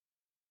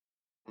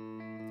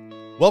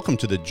Welcome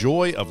to the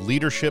Joy of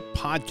Leadership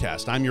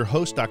podcast. I'm your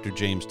host, Dr.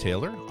 James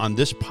Taylor. On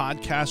this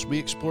podcast, we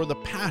explore the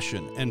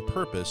passion and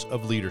purpose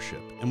of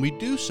leadership, and we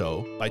do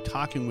so by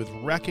talking with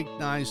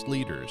recognized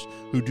leaders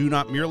who do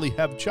not merely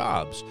have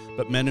jobs,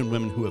 but men and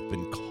women who have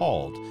been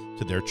called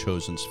to their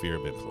chosen sphere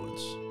of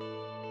influence.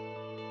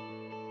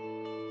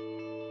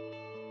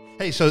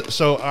 Hey,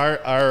 so our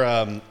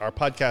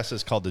podcast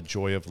is called The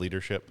Joy of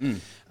Leadership.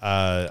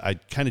 I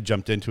kind of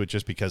jumped into it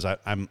just because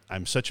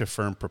I'm such a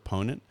firm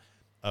proponent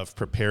of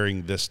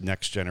preparing this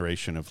next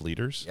generation of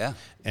leaders. Yeah.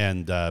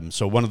 And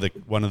so one of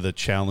the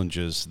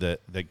challenges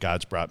that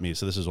God's brought me,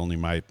 so this is only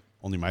my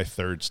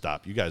third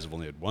stop. You guys have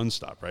only had one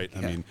stop, right? Yeah.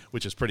 I mean,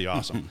 which is pretty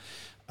awesome.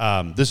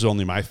 This is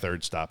only my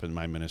third stop in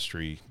my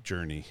ministry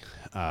journey,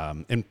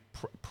 and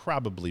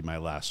probably my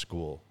last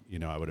school,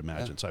 I would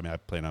imagine. Yeah. So, I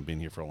plan on being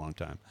here for a long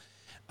time.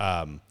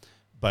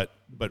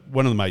 But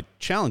one of my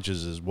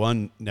challenges is,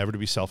 one, never to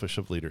be selfish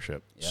of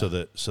leadership. Yeah.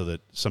 So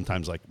that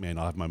sometimes, I'll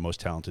have my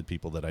most talented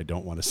people that I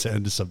don't want to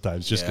send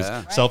sometimes just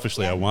because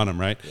selfishly I want them,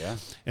 right? Yeah.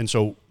 And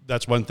so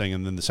that's one thing.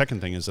 And then the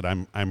second thing is that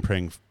I'm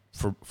praying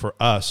for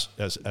us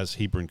as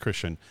Hebrew and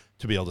Christian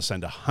to be able to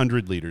send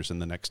 100 leaders in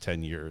the next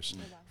 10 years,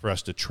 for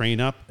us to train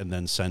up and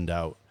then send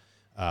out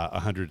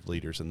 100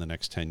 leaders in the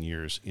next 10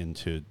 years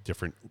into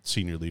different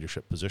senior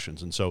leadership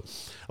positions. And so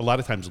a lot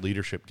of times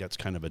leadership gets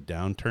kind of a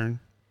downturn.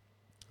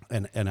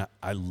 And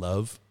I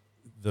love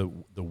the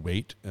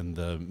weight and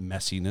the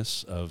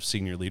messiness of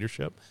senior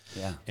leadership.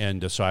 Yeah.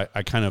 And so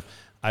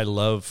I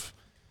love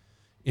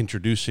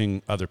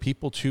introducing other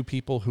people to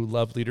people who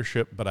love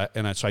leadership.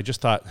 So I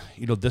just thought,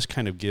 this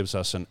kind of gives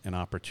us an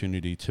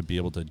opportunity to be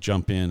able to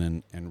jump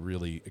in and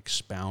really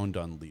expound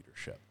on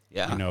leadership.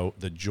 Yeah.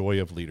 The joy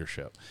of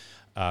leadership.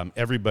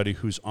 Everybody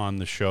who's on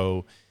the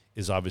show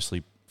is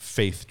obviously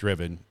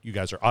faith-driven. You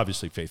guys are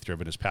obviously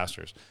faith-driven as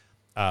pastors.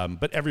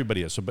 But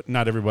everybody is. But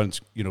not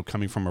everyone's,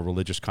 coming from a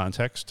religious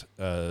context.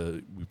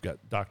 We've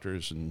got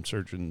doctors and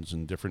surgeons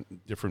and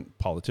different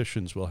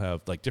politicians. We'll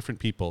have different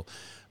people,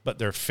 but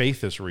their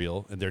faith is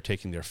real, and they're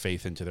taking their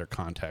faith into their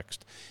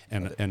context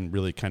and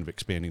really kind of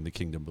expanding the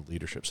kingdom of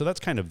leadership. So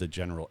that's kind of the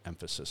general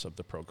emphasis of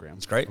the program.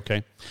 That's great.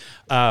 Okay.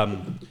 Now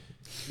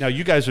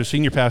you guys are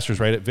senior pastors,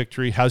 right, at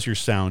Victory. How's your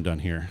sound on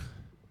here?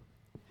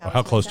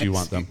 How close do you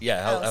want them?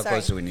 Yeah. How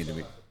close do we need to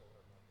be?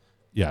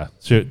 Yeah,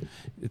 so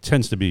it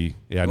tends to be.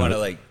 Yeah, you want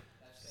to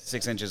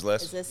 6 inches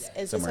less. Is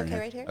this okay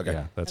right here? Okay,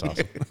 yeah, that's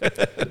awesome.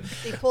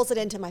 He pulls it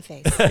into my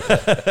face.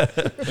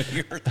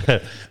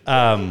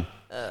 All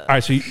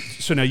right,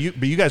 so now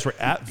you guys were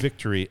at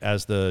Victory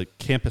as the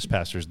campus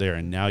pastors there,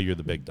 and now you're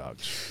the big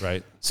dogs,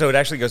 right? So it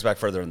actually goes back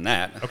further than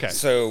that. Okay.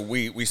 So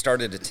we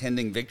started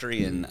attending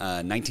Victory in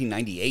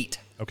 1998.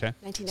 Okay.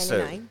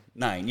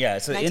 1999.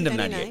 So the end of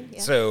 98.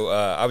 Yeah. So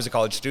I was a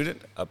college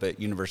student up at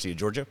University of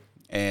Georgia.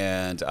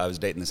 And I was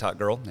dating this hot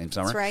girl named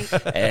Summer. That's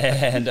right.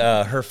 And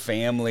her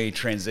family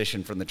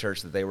transitioned from the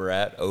church that they were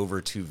at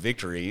over to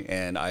Victory,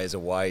 and I, as a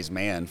wise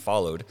man,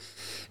 followed.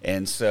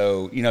 And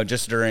so,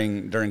 just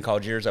during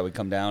college years, I would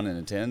come down and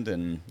attend,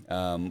 and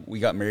we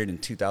got married in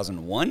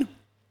 2001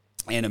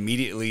 and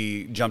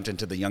immediately jumped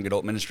into the young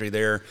adult ministry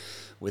there.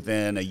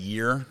 Within a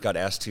year, got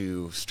asked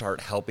to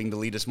start helping to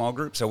lead a small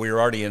group. So we were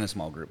already in a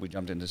small group. We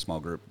jumped into a small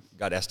group,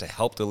 got asked to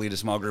help to lead a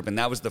small group, and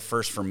that was the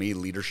first, for me,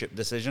 leadership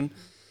decision,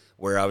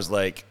 where I was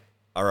like,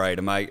 all right,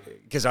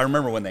 because I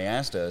remember when they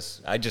asked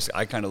us, I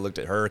kind of looked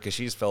at her because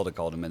she's felt a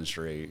call to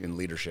ministry and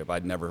leadership. I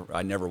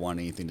never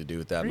wanted anything to do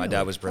with that. Really? My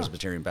dad was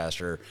Presbyterian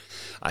pastor.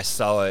 I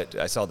saw it.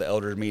 I saw the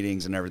elder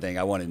meetings and everything.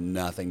 I wanted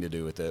nothing to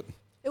do with it.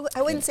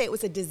 I wouldn't say it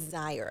was a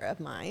desire of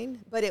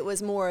mine, but it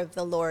was more of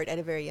the Lord at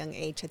a very young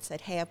age had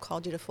said, hey, I've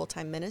called you to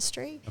full-time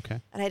ministry.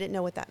 Okay. And I didn't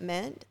know what that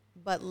meant,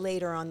 but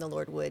later on the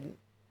Lord would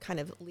kind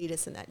of lead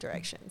us in that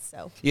direction.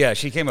 So yeah,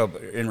 she came up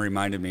and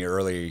reminded me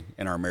early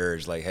in our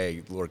marriage, hey,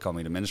 the Lord called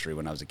me to ministry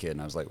when I was a kid,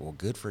 and I was like, well,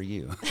 good for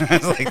you. I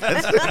was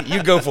like,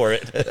 you go for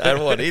it. I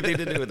don't want anything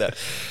to do with that.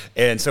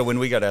 And so when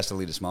we got asked to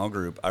lead a small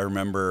group, I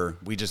remember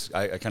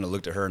I kind of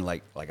looked at her and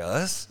like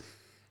us,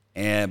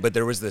 but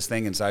there was this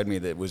thing inside me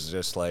that was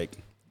just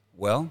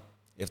well,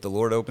 if the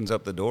Lord opens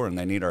up the door and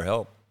they need our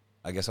help,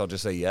 I guess I'll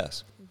just say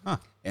yes. Huh.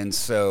 And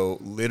so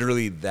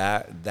literally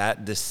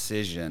that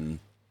decision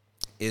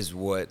is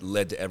what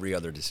led to every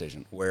other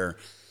decision, where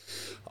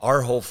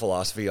our whole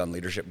philosophy on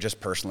leadership, just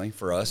personally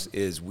for us,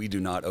 is we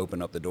do not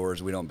open up the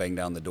doors. We don't bang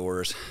down the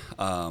doors.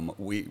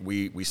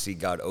 We see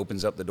God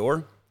opens up the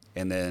door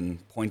and then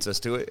points us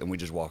to it, and we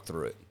just walk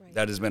through it. Right.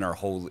 That has been our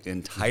whole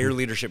entire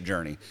leadership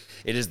journey.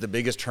 It is the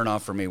biggest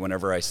turnoff for me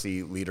whenever I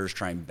see leaders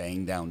try and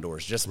bang down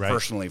doors, just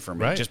personally for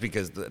me, just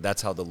because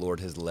that's how the Lord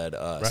has led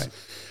us.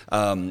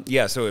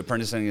 Right. So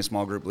apprenticing a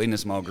small group, leading a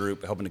small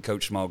group, helping to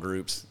coach small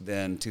groups.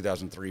 Then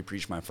 2003,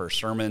 preached my first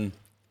sermon.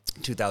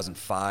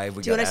 2005,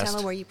 we got asked. Do you want to tell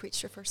them where you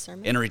preached your first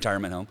sermon? In a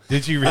retirement home.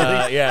 Did you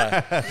really?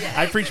 Yeah.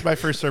 I preached my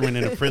first sermon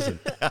in a prison.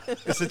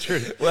 Is it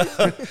true?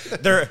 Well,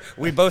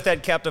 we both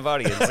had captive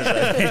audiences,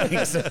 I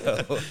think.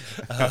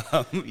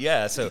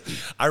 So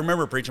I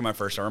remember preaching my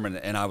first sermon,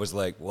 and I was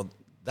like, well,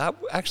 that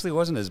actually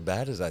wasn't as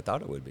bad as I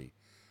thought it would be.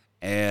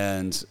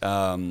 And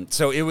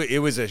so it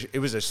was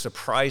a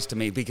surprise to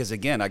me because,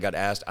 again, I got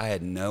asked. I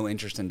had no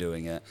interest in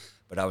doing it,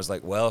 but I was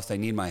like, well, if they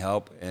need my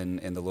help and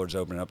the Lord's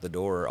opening up the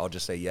door, I'll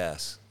just say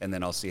yes, and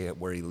then I'll see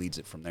where he leads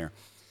it from there.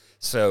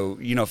 So,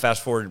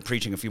 fast forward,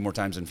 preaching a few more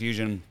times in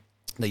Fusion,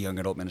 the young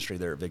adult ministry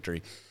there at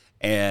Victory.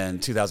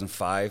 And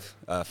 2005,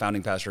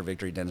 founding pastor of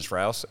Victory, Dennis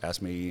Rouse,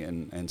 asked me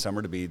and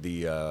Summer to be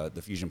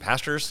the Fusion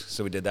pastors.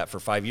 So we did that for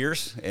 5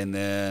 years. And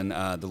then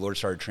the Lord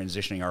started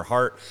transitioning our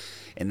heart.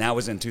 And that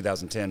was in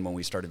 2010 when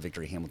we started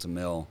Victory Hamilton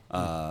Mill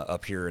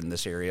up here in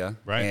this area.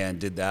 Right. And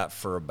did that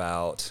for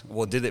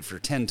did it for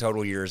 10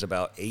 total years.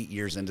 About 8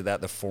 years into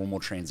that, the formal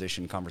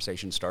transition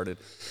conversation started.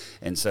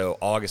 And so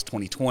August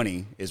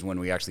 2020 is when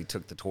we actually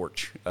took the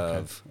torch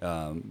of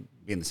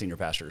being the senior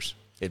pastors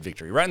at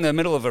Victory, right in the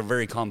middle of a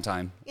very calm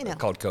time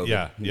called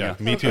COVID. Yeah.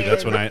 Me too.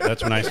 That's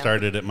when I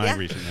started at my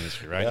recent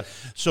ministry, right? Yeah.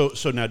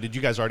 So now, did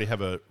you guys already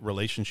have a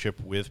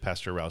relationship with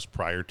Pastor Rouse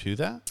prior to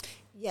that?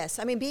 Yes.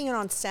 I mean, being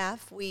on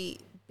staff,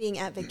 being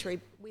at Victory,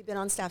 we've been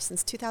on staff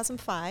since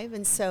 2005,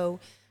 and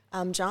so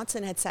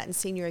Johnson had sat in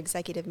senior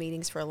executive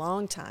meetings for a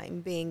long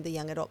time, being the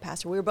young adult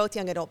pastor. We were both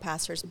young adult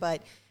pastors,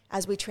 but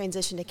as we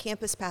transitioned to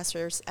campus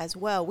pastors as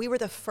well, we were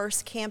the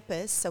first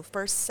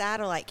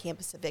satellite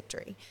campus of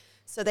Victory.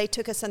 So they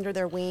took us under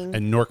their wing.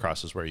 And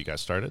Norcross is where you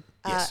guys started?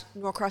 Yes.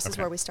 Norcross is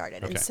where we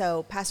started. Okay. And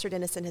so Pastor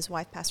Dennis and his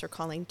wife, Pastor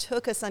Colleen,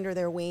 took us under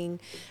their wing,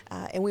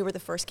 and we were the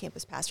first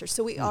campus pastors.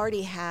 So we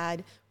already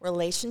had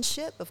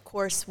relationship. Of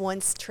course,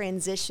 once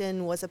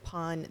transition was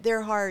upon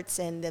their hearts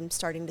and them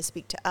starting to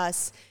speak to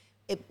us,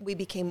 we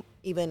became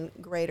even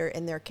greater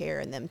in their care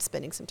and them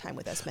spending some time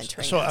with us, mentoring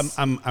us.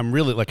 So I'm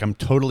really, I'm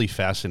totally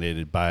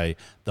fascinated by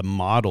the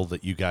model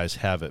that you guys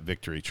have at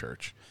Victory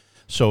Church.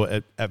 So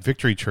at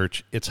Victory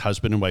Church, it's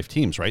husband and wife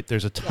teams, right?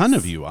 There's a ton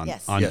of you on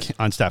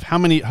staff. How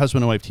many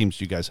husband and wife teams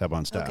do you guys have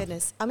on staff? Oh,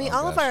 goodness. I mean,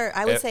 all gosh. of our,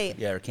 I would say,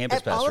 our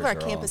campus pastors all of our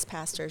campus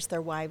pastors,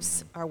 their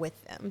wives are with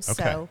them.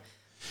 Okay. So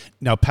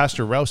now,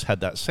 Pastor Rouse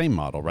had that same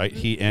model, right?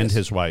 He and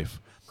his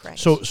wife. Correct.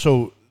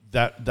 So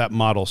that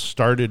model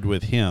started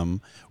with him.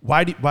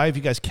 Why have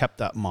you guys kept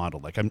that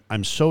model?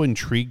 I'm so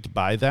intrigued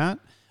by that.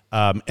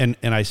 And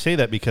I say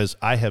that because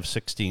I have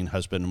 16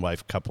 husband and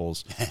wife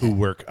couples who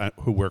work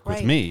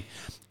with me,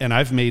 and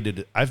I've made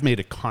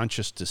a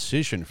conscious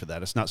decision for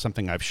that. It's not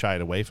something I've shied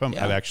away from.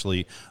 Yeah. I've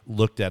actually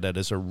looked at it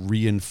as a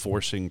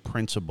reinforcing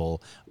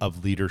principle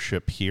of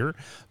leadership here.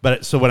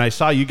 But so when I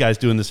saw you guys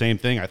doing the same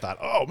thing, I thought,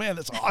 oh man,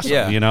 that's awesome.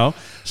 Yeah.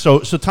 So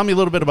tell me a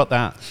little bit about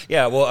that.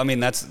 Yeah. Well, I mean,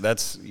 that's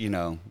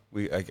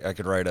I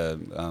could write a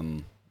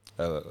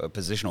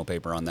positional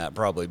paper on that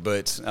probably,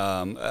 but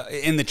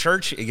in the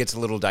church it gets a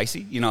little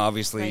dicey,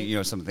 obviously,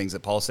 right. Some of the things that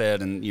Paul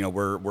said, and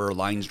where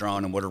lines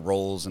drawn and what are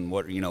roles and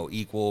what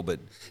equal but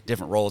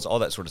different roles, all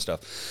that sort of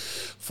stuff.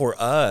 For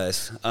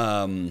us,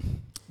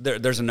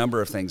 there's a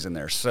number of things in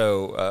there.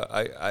 So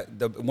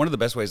one of the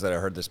best ways that I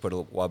heard this put a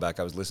while back,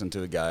 I was listening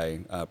to a guy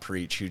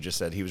preach who just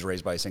said he was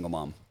raised by a single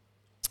mom.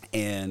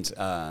 And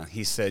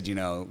he said,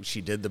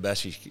 she did the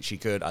best she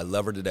could. I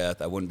love her to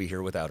death. I wouldn't be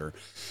here without her.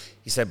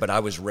 He said, but I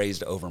was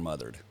raised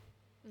over-mothered.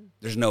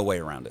 There's no way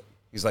around it.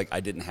 He's like, I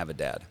didn't have a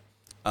dad.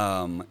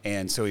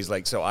 And so he's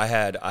like, so I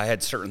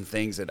had certain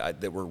things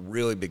that were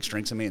really big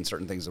strengths in me and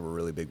certain things that were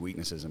really big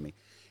weaknesses in me.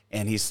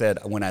 And he said,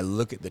 when I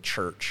look at the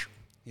church,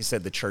 he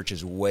said the church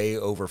is way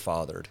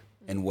over-fathered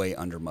and way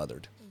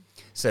under-mothered.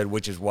 Said,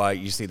 which is why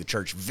you see the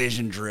church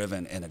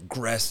vision-driven and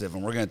aggressive,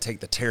 and we're going to take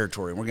the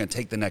territory, and we're going to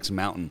take the next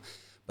mountain.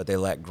 But they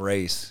lack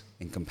grace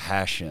and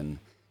compassion,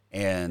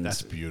 and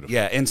that's beautiful.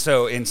 Yeah, and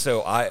so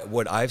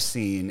what I've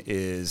seen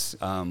is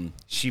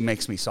she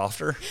makes me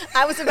softer.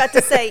 I was about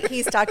to say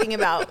he's talking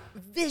about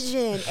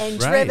vision and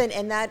driven,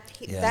 and that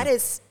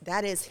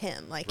is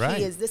him. Like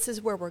he is. This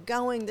is where we're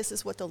going. This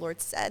is what the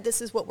Lord said.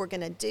 This is what we're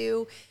going to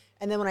do.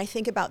 And then when I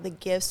think about the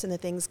gifts and the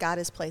things God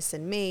has placed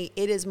in me,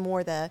 it is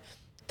more the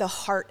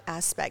heart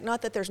aspect.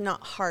 Not that there's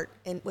not heart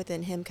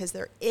within him, because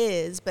there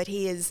is, but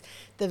he is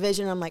the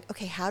vision. I'm like,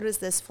 okay, how does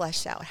this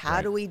flesh out?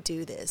 How do we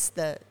do this?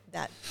 That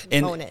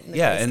component.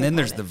 And then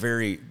there's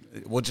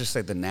we'll just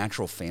say the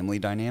natural family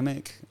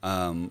dynamic.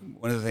 One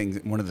of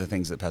the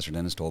things that Pastor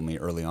Dennis told me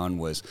early on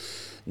was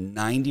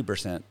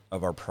 90%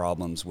 of our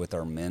problems with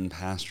our men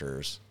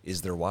pastors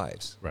is their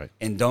wives. Right.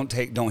 And don't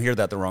hear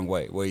that the wrong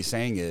way. What he's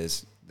saying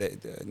is,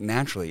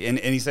 naturally, and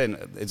he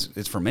said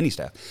it's for many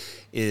staff,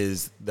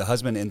 is the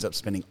husband ends up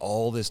spending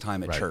all this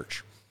time at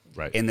church,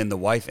 right, and then the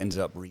wife ends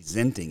up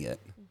resenting it,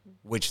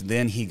 which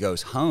then he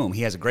goes home.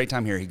 He has a great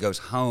time here. He goes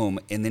home,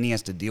 and then he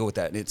has to deal with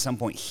that. And at some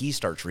point, he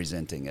starts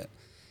resenting it,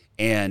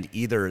 and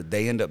either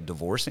they end up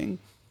divorcing,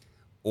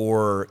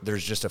 or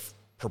there's just a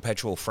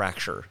perpetual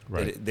fracture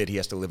that he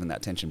has to live in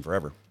that tension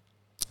forever.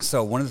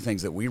 So one of the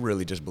things that we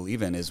really just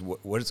believe in is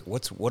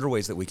what are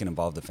ways that we can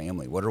involve the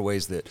family? What are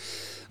ways that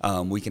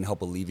we can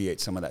help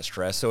alleviate some of that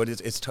stress? So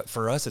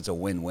for us, it's a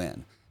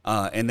win-win.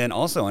 And then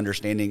also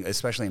understanding,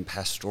 especially in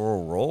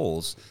pastoral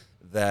roles,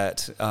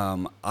 that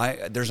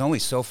there's only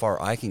so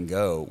far I can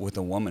go with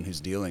a woman who's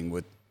dealing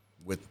with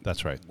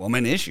that's right,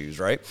 woman issues,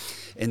 right?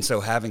 And so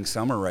having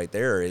Summer right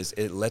there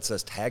it lets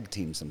us tag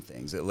team some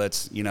things. It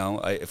lets,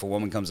 if a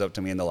woman comes up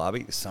to me in the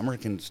lobby, Summer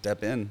can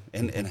step in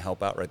and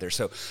help out right there.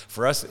 So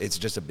for us, it's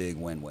just a big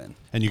win-win.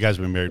 And you guys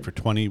have been married for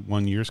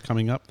 21 years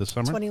coming up this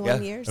summer?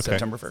 21 years. Okay.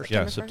 September 1st.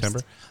 Yeah, September.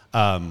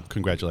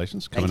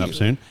 Congratulations, coming Thank up you.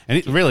 soon.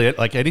 And really,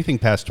 like anything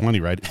past 20,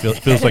 right? It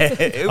feels like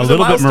It a was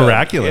little a bit milestone.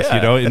 miraculous,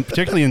 Yeah. and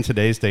particularly in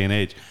today's day and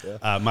age.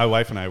 Yeah. My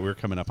wife and I, we're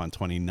coming up on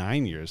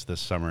 29 years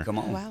this summer. Come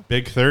on. Wow.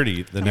 Big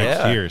 30 the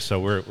next year. So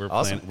we're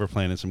awesome.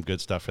 planning some good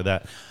stuff for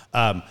that.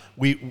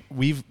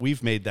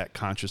 We've made that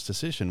conscious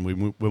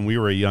decision. When we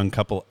were a young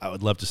couple, I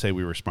would love to say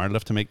we were smart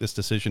enough to make this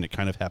decision. It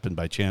kind of happened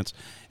by chance,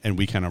 and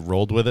we kind of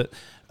rolled with it.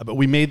 But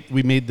we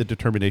made the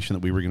determination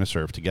that we were going to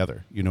serve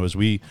together.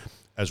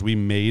 As we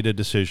made a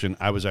decision,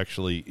 I was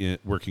actually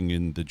working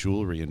in the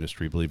jewelry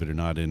industry, believe it or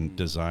not, in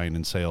design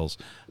and sales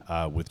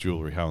with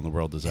jewelry. How in the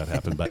world does that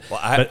happen? But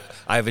I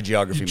have a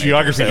geography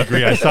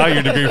degree. I saw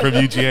your degree from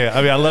UGA.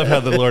 I mean, I love how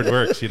the Lord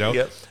works,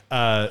 Yep.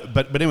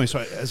 But anyway, so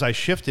as I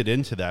shifted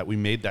into that, we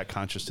made that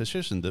conscious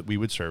decision that we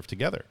would serve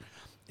together.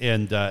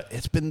 And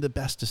it's been the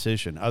best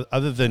decision,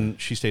 other than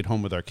she stayed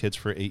home with our kids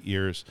for 8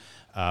 years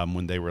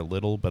when they were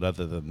little. But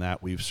other than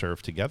that, we've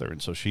served together.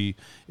 And so she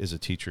is a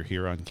teacher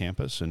here on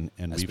campus, and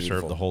we've beautiful.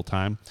 served the whole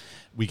time.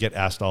 We get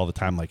asked all the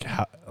time,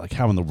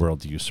 how in the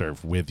world do you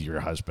serve with your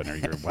husband or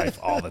your wife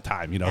all the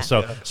time?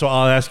 So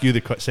I'll ask you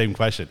the same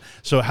question.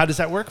 So how does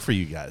that work for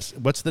you guys?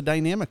 What's the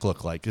dynamic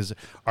look like?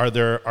 Are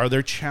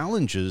there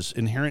challenges,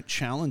 inherent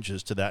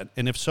challenges to that?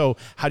 And if so,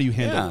 how do you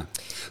handle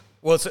it?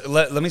 Well,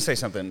 let me say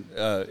something.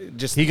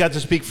 He got to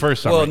speak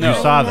first. Well, no,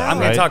 you saw that. I'm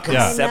going right? to talk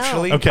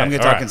conceptually. Yeah. Okay. I'm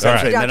going to talk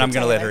conceptually, Right. and then I'm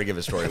going to let her give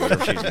a story,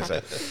 whatever she's going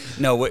to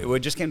say. No, what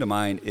just came to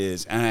mind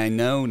is, and I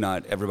know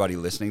not everybody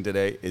listening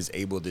today is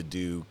able to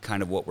do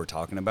kind of what we're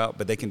talking about,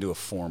 but they can do a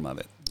form of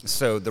it.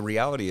 So the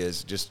reality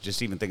is,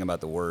 just even thinking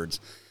about the words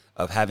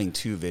of having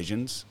two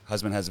visions.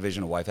 Husband has a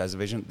vision, a wife has a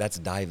vision. That's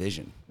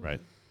division. Right.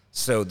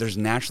 So there's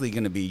naturally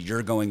going to be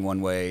you're going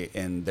one way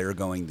and they're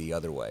going the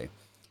other way.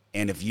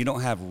 And if you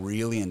don't have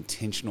really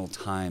intentional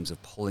times of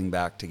pulling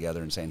back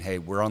together and saying, hey,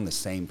 we're on the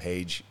same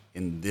page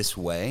in this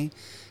way,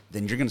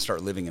 then you're going to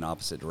start living in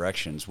opposite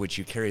directions, which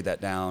you carry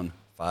that down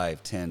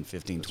 5, 10,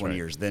 15, That's 20 right.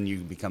 years. Then you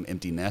become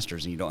empty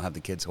nesters and you don't have the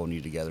kids holding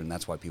you together, and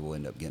that's why people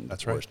end up getting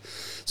That's divorced.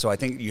 right. So I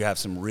think you have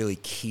some really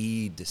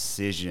key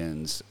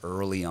decisions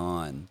early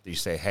on that you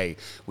say, hey,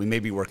 we may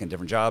be working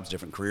different jobs,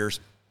 different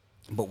careers,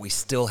 but we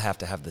still have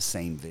to have the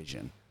same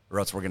vision, or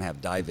else we're going to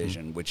have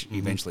division, which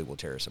eventually will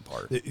tear us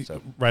apart.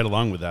 So. Right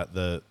along with that,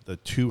 the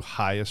two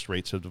highest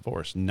rates of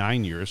divorce,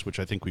 9 years, which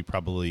I think we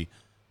probably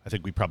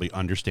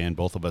understand.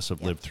 Both of us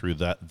have lived through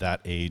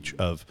that age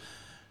of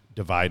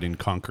divide and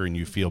conquer, and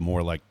you feel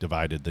more like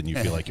divided than you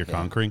feel like you're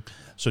conquering.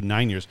 So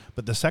 9 years.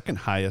 But the second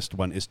highest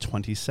one is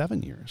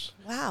 27 years.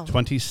 Wow.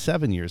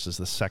 27 years is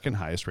the second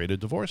highest rate of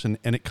divorce. And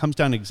it comes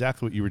down to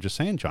exactly what you were just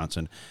saying,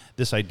 Johnson.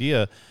 This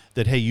idea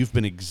that, hey, you've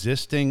been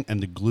existing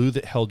and the glue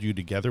that held you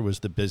together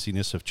was the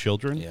busyness of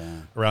children.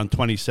 Yeah. Around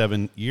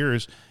 27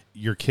 years,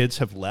 your kids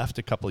have left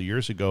a couple of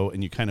years ago,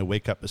 and you kind of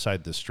wake up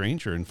beside this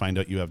stranger and find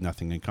out you have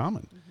nothing in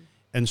common. Mm-hmm.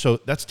 And so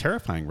that's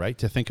terrifying, right?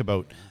 To think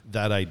about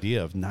that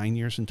idea of 9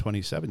 years and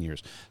 27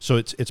 years. So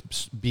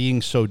it's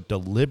being so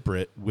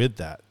deliberate with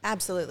that.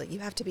 Absolutely. You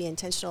have to be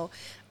intentional.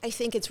 I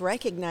think it's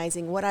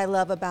recognizing what I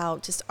love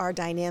about just our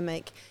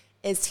dynamic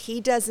is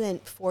he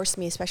doesn't force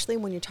me, especially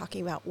when you're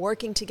talking about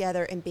working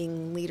together and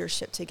being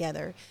leadership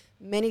together.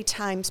 Many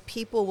times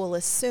people will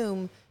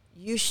assume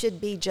you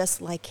should be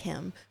just like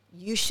him.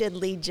 You should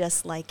lead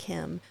just like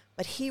him.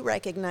 But he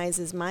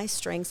recognizes my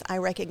strengths. I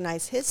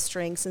recognize his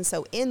strengths. And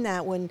so in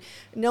that, when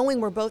knowing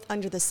we're both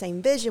under the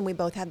same vision, we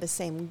both have the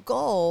same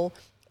goal,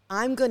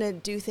 I'm going to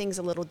do things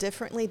a little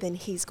differently than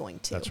he's going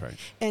to. That's right.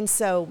 And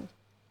so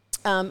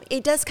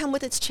it does come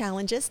with its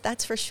challenges,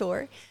 that's for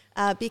sure.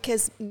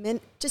 Because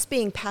just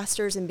being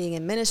pastors and being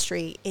in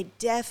ministry, it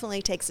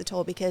definitely takes a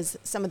toll, because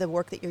some of the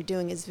work that you're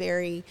doing is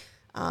very...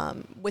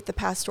 with the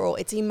pastoral,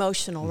 it's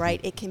emotional, right?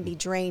 It can be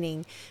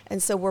draining.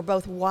 And so we're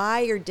both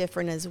wired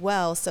different as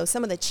well. So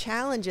some of the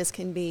challenges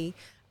can be,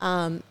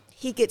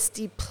 he gets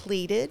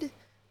depleted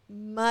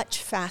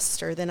much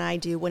faster than I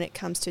do when it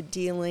comes to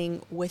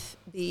dealing with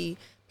the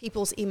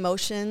people's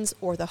emotions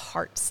or the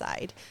heart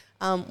side.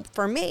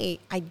 For me,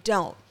 I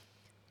don't.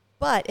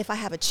 But if I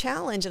have a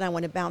challenge and I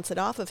want to bounce it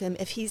off of him,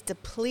 if he's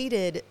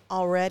depleted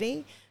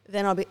already,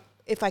 then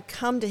if I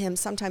come to him,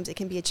 sometimes it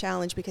can be a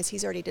challenge because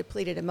he's already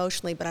depleted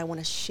emotionally, but I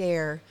want to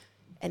share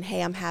and,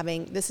 hey,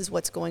 this is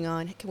what's going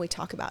on. Can we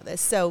talk about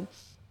this? So,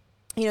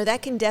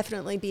 that can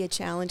definitely be a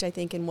challenge, I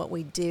think, in what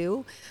we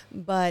do,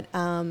 but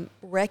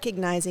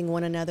recognizing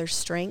one another's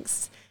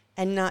strengths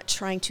and not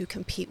trying to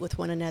compete with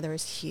one another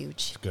is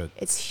huge. Good.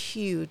 It's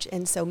huge.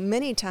 And so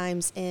many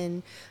times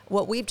in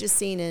what we've just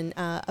seen in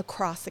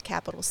across the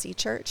Capital C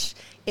Church,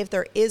 if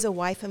there is a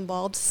wife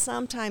involved,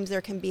 sometimes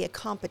there can be a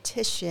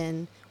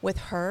competition with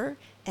her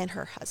and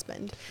her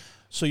husband.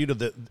 So,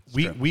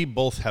 we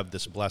both have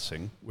this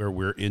blessing where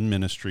we're in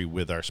ministry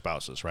with our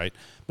spouses, right?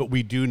 But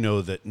we do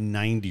know that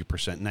 90%,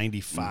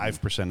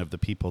 95% of the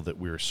people that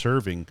we're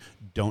serving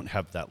don't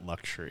have that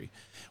luxury.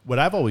 What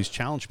I've always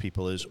challenged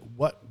people is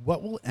what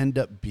will end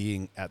up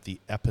being at the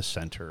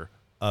epicenter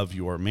of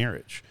your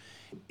marriage.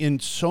 In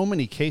so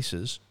many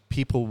cases,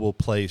 people will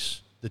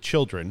place the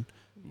children.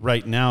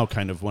 Right now,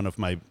 kind of one of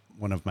my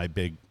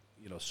big,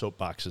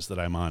 soapboxes that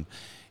I'm on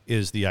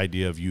is the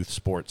idea of youth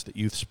sports, that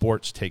youth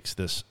sports takes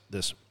this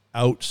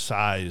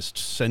outsized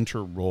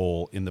center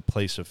role in the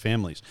place of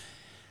families.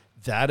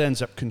 That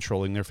ends up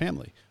controlling their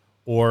family.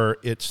 Or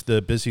it's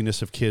the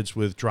busyness of kids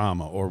with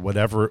drama or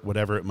whatever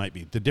it might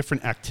be, the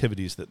different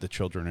activities that the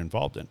children are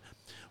involved in.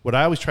 What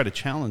I always try to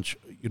challenge,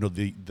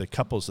 the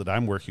couples that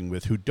I'm working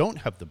with who don't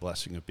have the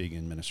blessing of being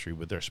in ministry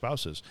with their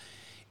spouses,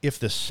 if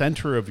the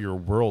center of your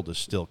world is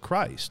still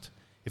Christ,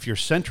 if your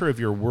center of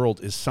your world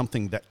is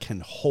something that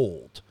can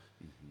hold,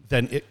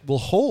 then it will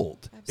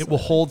hold. Absolutely. It will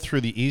hold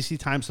through the easy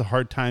times, the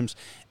hard times,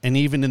 and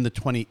even in the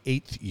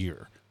 28th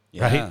year.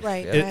 Yeah.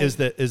 Right. Is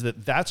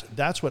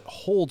that's what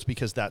holds,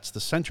 because that's the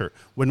center.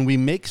 When we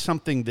make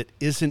something that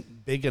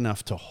isn't big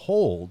enough to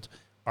hold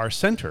our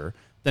center,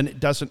 then it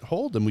doesn't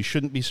hold, and we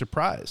shouldn't be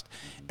surprised.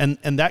 And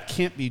that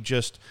can't be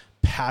just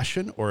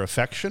passion or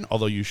affection,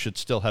 although you should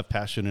still have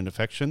passion and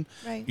affection.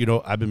 Right.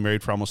 I've been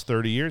married for almost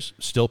 30 years,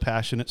 still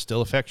passionate,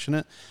 still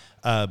affectionate.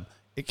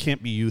 It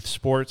can't be youth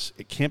sports.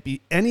 It can't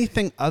be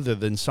anything other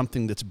than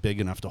something that's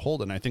big enough to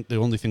hold. And I think the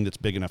only thing that's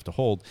big enough to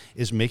hold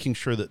is making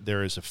sure that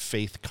there is a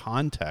faith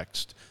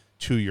context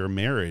to your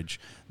marriage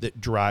that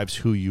drives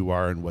who you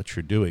are and what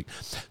you're doing.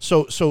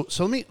 So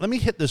let me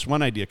hit this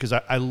one idea, because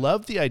I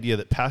love the idea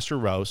that Pastor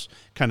Rouse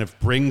kind of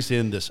brings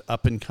in this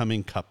up and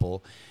coming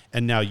couple,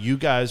 and now you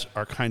guys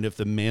are kind of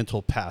the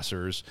mantle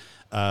passers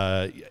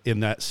in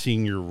that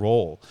senior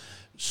role.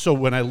 So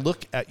when I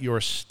look at your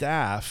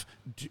staff,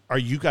 are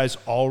you guys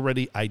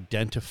already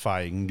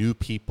identifying new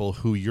people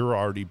who you're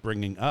already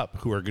bringing up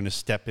who are going to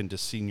step into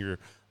senior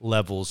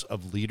levels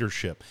of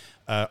leadership?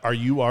 Are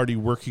you already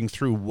working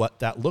through what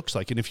that looks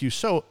like? And if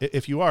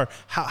you are,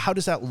 how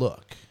does that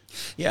look?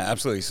 Yeah,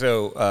 absolutely.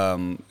 So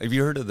have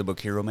you heard of the book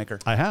Hero Maker?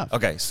 I have.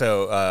 Okay,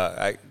 so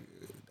I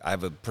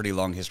have a pretty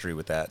long history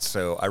with that.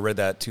 So I read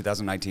that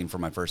 2019 for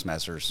my first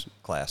master's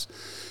class,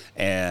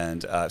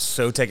 and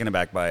so taken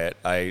aback by it.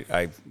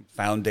 I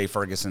found Dave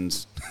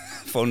Ferguson's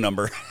phone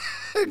number,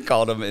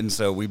 called him, and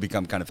so we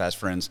become kind of fast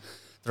friends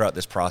throughout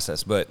this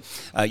process. But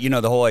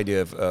the whole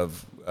idea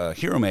of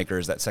Hero Maker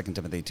is that 2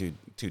 Timothy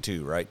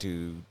 2:2, right?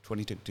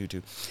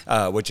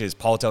 2:22, which is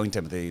Paul telling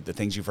Timothy, the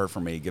things you've heard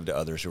from me, give to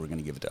others who are going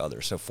to give it to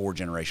others. So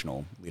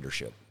 4-generational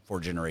leadership,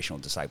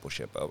 4-generational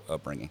discipleship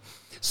upbringing.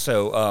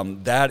 So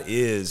that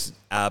is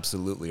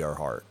absolutely our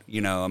heart.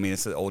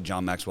 It's the old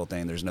John Maxwell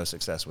thing. There's no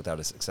success without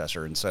a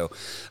successor. And so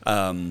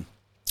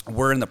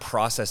we're in the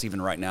process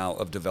even right now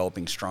of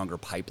developing stronger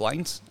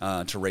pipelines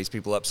to raise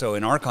people up. So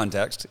in our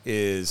context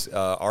is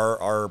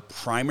our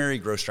primary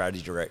growth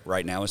strategy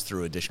right now is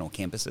through additional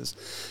campuses.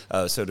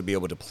 So to be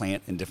able to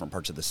plant in different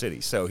parts of the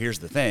city. So here's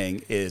the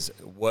thing is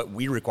what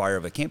we require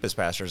of a campus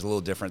pastor is a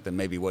little different than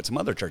maybe what some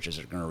other churches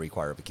are going to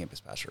require of a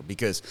campus pastor,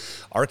 because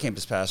our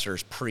campus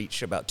pastors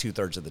preach about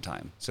 2/3 of the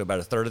time. So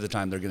about 1/3 of the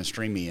time they're going to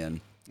stream me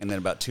in. And then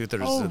about 2/3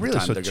 of the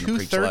time they're going to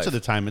preach live. 2/3 of the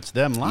time it's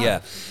them live.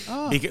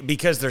 Yeah,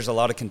 because there's a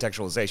lot of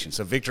contextualization.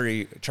 So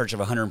Victory Church of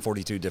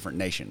 142 different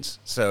nations.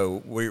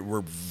 So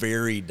we're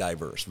very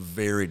diverse,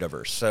 very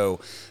diverse. So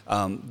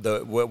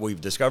what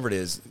we've discovered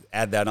is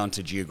add that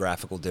onto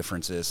geographical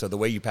differences. So the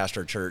way you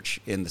pastor a church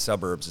in the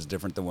suburbs is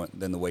different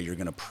than the way you're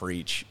going to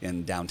preach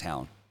in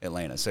downtown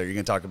Atlanta. So you're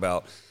going to talk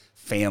about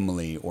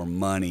family or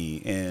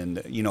money. And,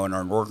 in our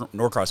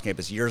Norcross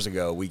campus years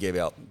ago, we gave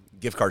out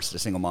gift cards to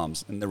single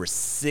moms, and there were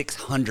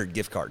 600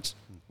 gift cards.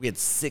 We had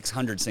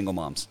 600 single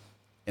moms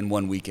in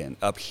one weekend.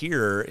 Up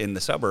here in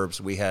the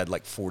suburbs, we had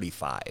like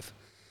 45.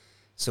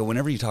 So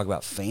whenever you talk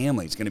about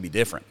family, it's going to be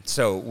different.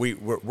 So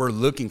we're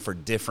looking for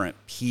different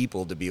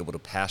people to be able to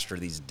pastor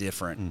these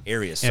different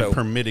areas. And so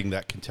permitting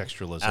that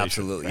contextualization.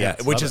 Absolutely, right?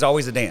 yeah. Which is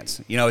always a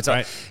dance. It's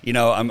right.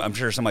 I'm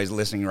sure somebody's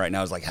listening right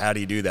now is like, how do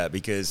you do that?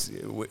 Because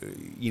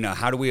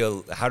how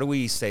do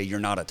we say you're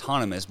not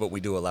autonomous, but we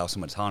do allow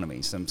some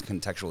autonomy, some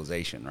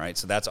contextualization, right?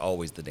 So that's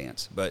always the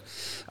dance. But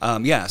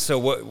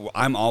so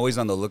I'm always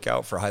on the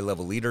lookout for high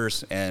level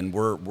leaders, and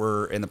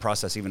we're in the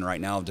process even right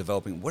now of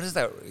developing what is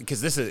that?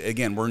 Because this is,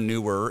 again, we're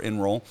newer in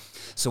role.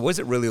 So what does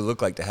it really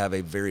look like to have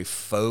a very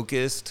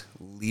focused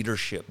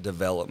leadership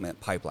development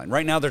pipeline?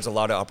 Right now, there's a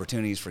lot of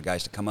opportunities for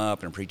guys to come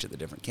up and preach at the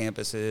different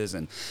campuses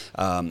and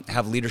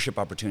have leadership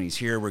opportunities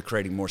here. We're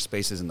creating more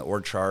spaces in the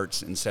org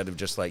charts instead of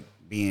just like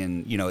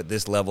being, at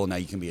this level, now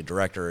you can be a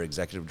director or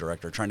executive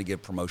director, trying to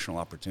give promotional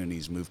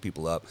opportunities, move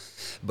people up.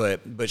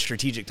 But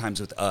strategic times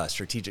with us,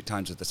 strategic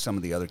times with some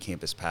of the other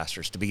campus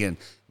pastors to begin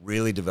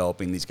really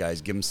developing these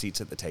guys, give them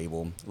seats at the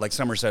table. Like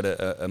Summer said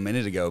a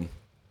minute ago,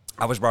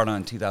 I was brought on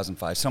in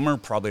 2005. Somewhere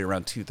probably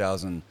around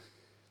 2006,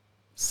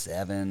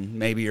 7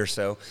 maybe or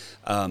so,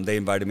 they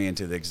invited me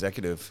into the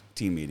executive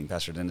team meeting.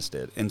 Pastor Dennis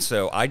did. And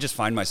so I just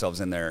find myself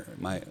in there.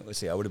 I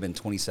would have been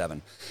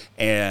 27.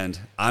 And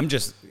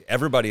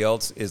everybody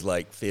else is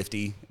like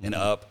 50 and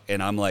up,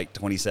 and I'm like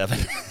 27,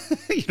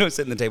 sitting at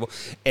the table.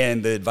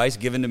 And the advice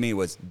given to me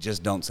was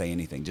just don't say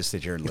anything. Just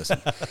sit here and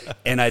listen.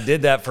 And I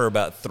did that for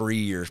about 3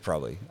 years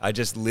probably. I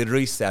just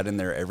literally sat in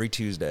there every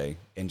Tuesday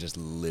and just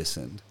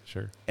listened.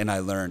 Sure. And I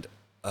learned,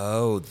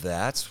 oh,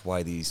 that's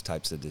why these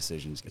types of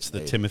decisions get It's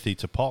made. the Timothy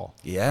to Paul.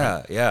 Yeah,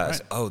 right? yeah.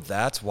 Right. Oh,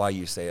 that's why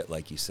you say it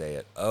like you say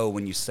it. Oh,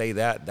 when you say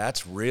that,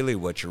 that's really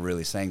what you're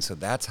really saying. So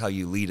that's how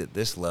you lead at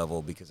this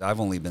level, because I've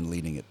only been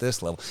leading at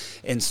this level.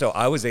 And so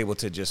I was able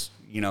to just,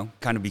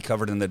 kind of be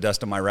covered in the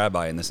dust of my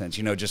rabbi in the sense,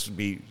 just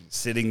be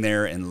sitting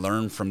there and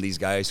learn from these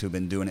guys who've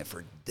been doing it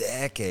for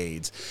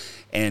decades,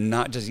 and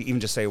not just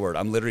say a word.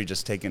 I'm literally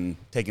just taking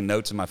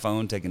notes in my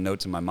phone, taking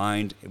notes in my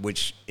mind,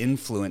 which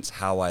influence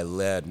how I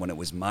led when it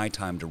was my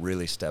time to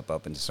really step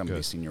up into some of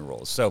these senior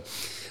roles. So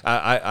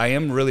I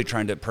am really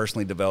trying to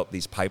personally develop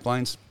these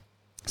pipelines.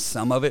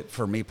 Some of it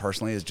for me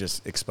personally is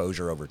just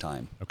exposure over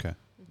time. Okay.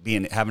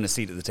 Having a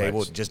seat at the table,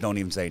 right. Just don't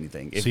even say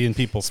anything. Seeing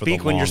people for the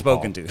speak when you're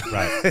spoken haul. to,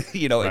 right?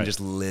 And right. just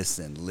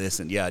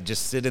listen. Yeah,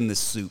 just sit in the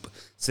soup,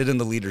 sit in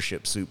the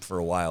leadership soup for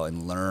a while,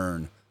 and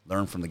learn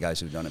from the guys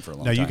who've done it for a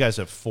long time. Now, you guys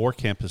have 4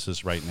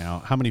 campuses right now.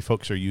 How many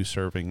folks are you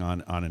serving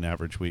on an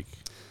average week?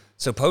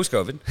 So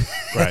post-COVID,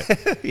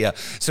 right? Yeah.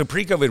 So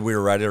pre-COVID, we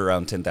were right at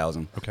around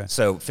 10,000. Okay.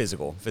 So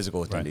physical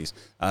attendees,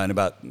 right. And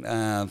about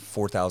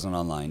 4,000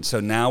 online. So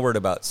now we're at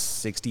about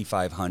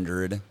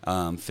 6,500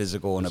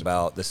 physical and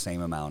about the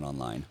same amount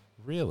online.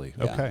 Really?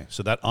 Yeah. Okay.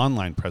 So that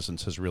online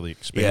presence has really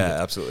expanded.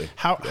 Yeah, absolutely.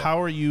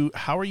 How are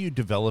you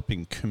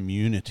developing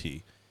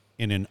community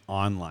in an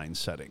online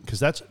setting? Because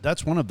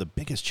that's one of the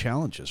biggest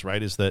challenges,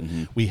 right? Is that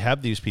we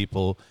have these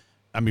people.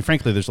 I mean,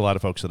 frankly, there's a lot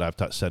of folks that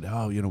I've said,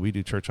 oh, we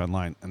do church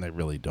online, and they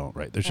really don't,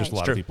 right? There's just a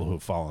lot of people who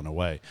have fallen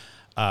away.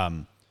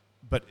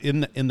 But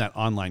in that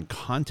online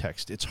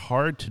context, it's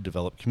hard to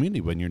develop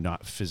community when you're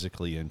not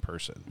physically in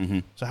person. Mm-hmm.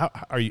 So how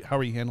are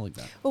you handling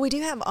that? Well, we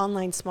do have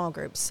online small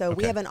groups. So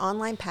we have an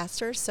online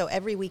pastor. So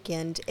every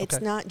weekend,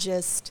 it's not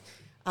just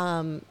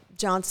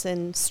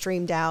Johnson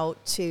streamed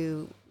out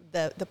to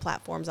the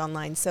platforms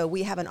online. So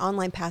we have an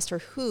online pastor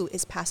who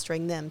is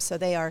pastoring them. So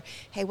they are,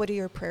 hey, what are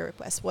your prayer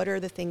requests? What are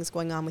the things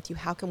going on with you?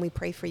 How can we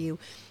pray for you?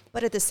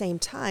 But at the same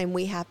time,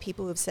 we have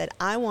people who have said,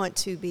 I want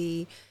to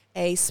be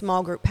a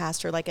small group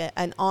pastor, like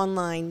an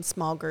online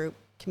small group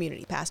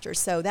community pastor.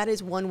 So that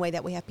is one way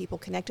that we have people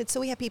connected. So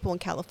we have people in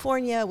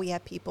California, we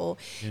have people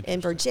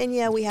in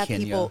Virginia, we have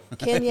people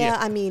Kenya,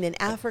 in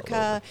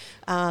Africa,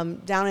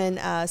 down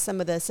in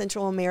some of the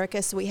Central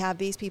America. So we have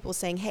these people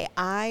saying, hey,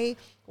 I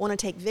want to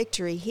take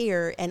victory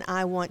here and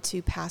I want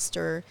to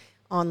pastor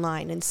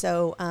online. And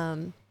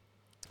so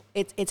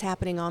it's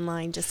happening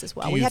online just as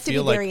well. We have to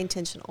be very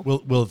intentional.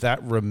 Will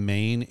that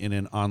remain in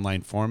an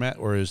online format,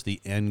 or is the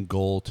end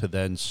goal to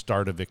then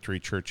start a Victory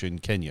Church in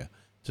Kenya?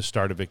 To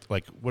start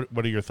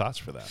what are your thoughts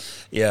for that?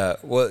 Yeah,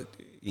 well,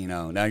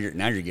 now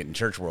you're getting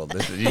church world.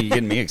 You're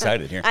getting me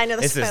excited here. I know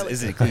this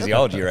is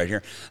ecclesiology right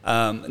here.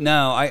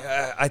 No,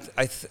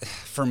 I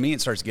for me,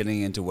 it starts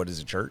getting into what is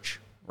a church,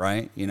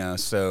 right?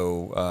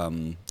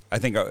 So I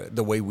think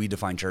the way we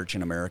define church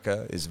in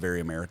America is very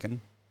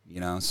American.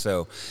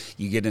 So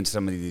you get into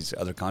some of these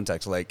other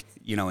contexts, like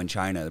in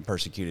China, the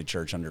persecuted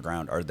church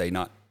underground. Are they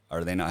not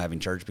having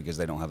church because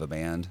they don't have a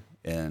band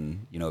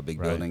in a big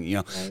building?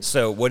 Right.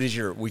 So what's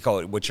your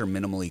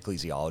minimal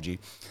ecclesiology?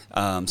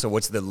 So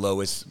what's the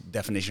lowest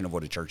definition of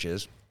what a church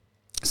is?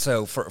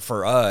 So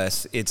for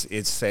us,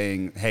 it's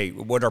saying, hey,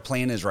 what our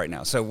plan is right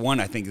now. So one,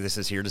 I think this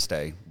is here to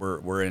stay.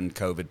 We're in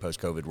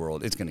post-COVID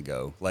world. It's going to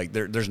go. Like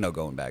there's no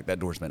going back. That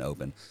door's been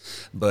open.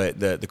 But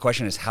the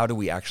question is, how do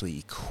we actually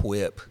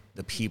equip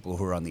the people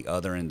who are on the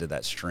other end of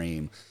that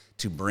stream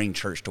to bring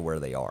church to where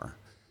they are?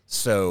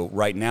 So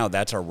right now,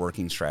 that's our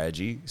working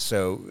strategy.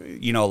 So,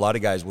 a lot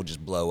of guys will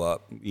just blow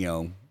up,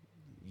 you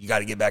got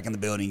to get back in the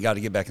building. You got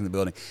to get back in the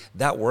building.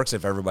 That works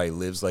if everybody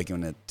lives like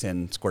in a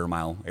 10 square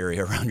mile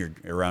area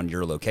around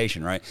your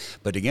location, right?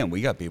 But again,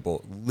 we got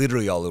people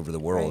literally all over the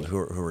world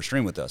who are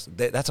streaming with us.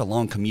 That's a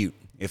long commute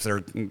if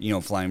they're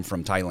flying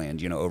from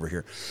Thailand over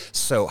here.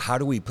 So how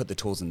do we put the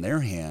tools in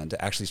their hand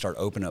to actually start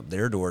opening up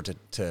their door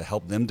to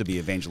help them to be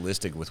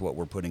evangelistic with what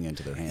we're putting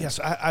into their hands? Yes,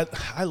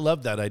 I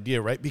love that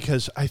idea, right?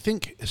 Because I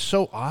think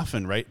so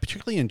often, right,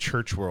 particularly in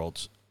church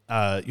worlds,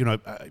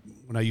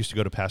 when I used to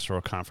go to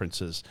pastoral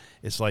conferences,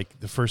 it's like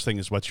the first thing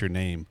is, what's your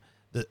name?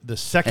 The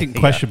second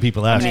question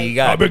people ask,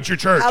 how big's your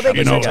church? How big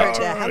is your church?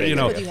 How many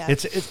people do you have?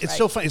 It's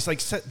so funny. It's like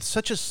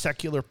such a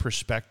secular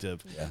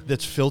perspective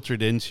that's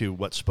filtered into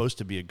what's supposed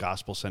to be a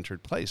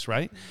gospel-centered place,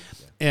 right?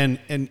 Yeah.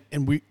 And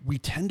we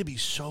tend to be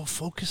so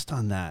focused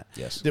on that,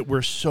 that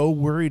we're so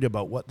worried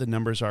about what the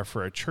numbers are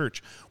for a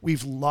church.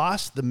 We've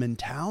lost the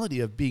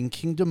mentality of being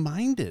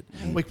kingdom-minded.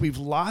 Mm-hmm. Like we've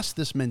lost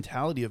this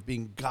mentality of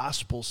being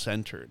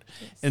gospel-centered.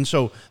 Yes. And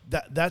so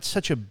that's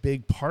such a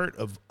big part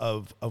of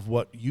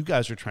what you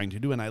guys are trying to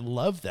do. And I love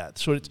love that.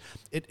 So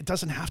it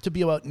doesn't have to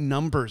be about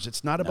numbers.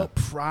 It's not about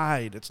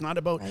pride. It's not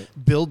about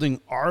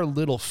building our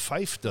little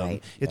fiefdom.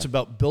 Right. It's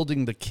about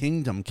building the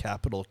kingdom,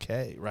 capital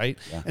K, right?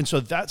 Yeah. And so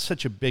that's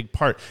such a big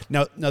part.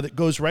 Now that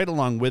goes right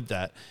along with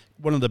that.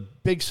 One of the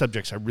big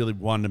subjects I really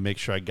wanted to make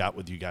sure I got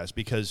with you guys,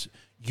 because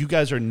you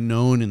guys are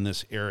known in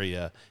this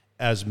area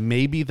as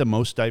maybe the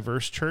most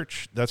diverse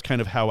church. That's kind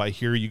of how I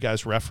hear you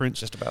guys reference.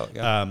 Just about,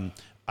 yeah.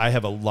 I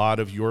have a lot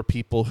of your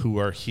people who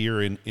are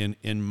here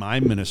in my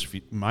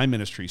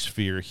ministry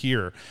sphere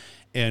here,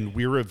 and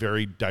we're a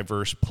very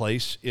diverse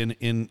place in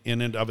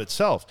and of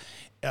itself.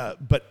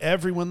 But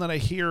everyone that I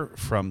hear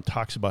from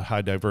talks about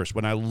how diverse.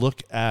 When I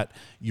look at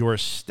your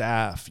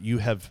staff, you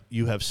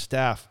have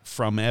staff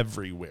from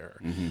everywhere,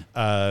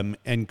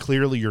 and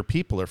clearly your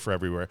people are from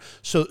everywhere.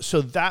 So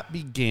that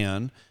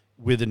began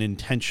with an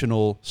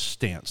intentional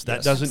stance.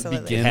 That doesn't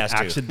begin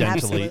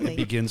accidentally. It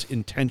begins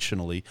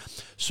intentionally.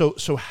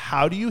 So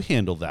how do you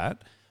handle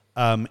that?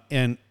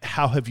 And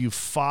how have you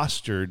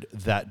fostered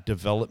that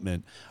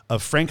development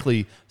of,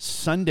 frankly,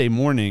 Sunday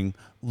morning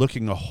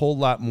looking a whole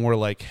lot more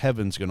like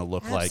heaven's going to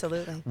look like,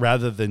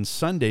 rather than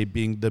Sunday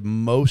being the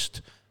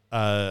most,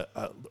 or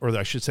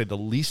I should say the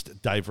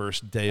least diverse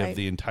day of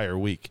the entire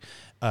week?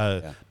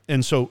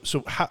 And so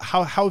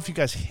how have you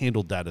guys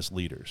handled that as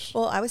leaders?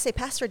 Well, I would say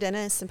Pastor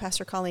Dennis and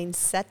Pastor Colleen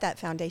set that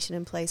foundation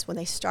in place when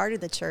they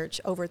started the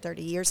church over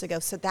 30 years ago.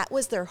 So that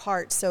was their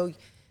heart. So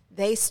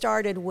they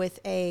started with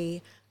it's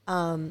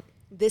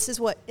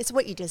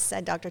what you just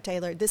said, Dr.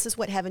 Taylor. This is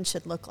what heaven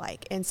should look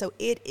like. And so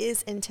it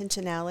is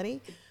intentionality.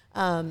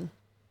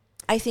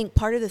 I think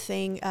part of the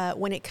thing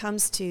when it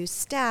comes to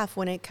staff,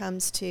 when it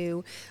comes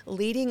to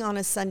leading on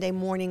a Sunday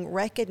morning,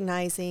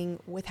 recognizing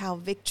with how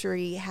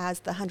Victory has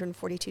the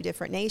 142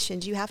 different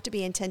nations, you have to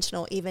be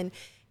intentional even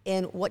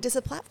in what does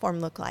a platform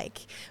look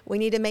like. We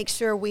need to make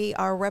sure we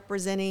are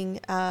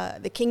representing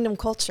the kingdom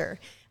culture.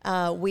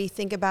 We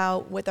think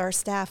about with our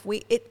staff,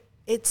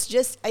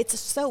 it's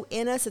so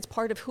in us. It's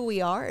part of who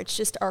we are. It's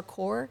just our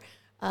core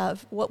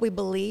of what we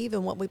believe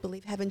and what we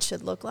believe heaven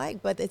should look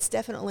like. But it's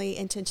definitely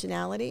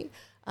intentionality.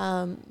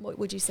 What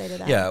would you say to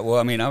that? Yeah, well,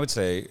 I mean, I would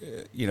say,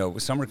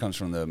 Summer comes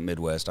from the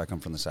Midwest. I come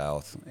from the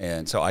South.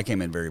 And so I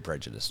came in very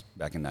prejudiced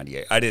back in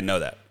 98. I didn't know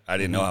that. I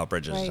didn't know how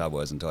prejudiced I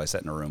was until I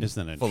sat in a room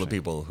full of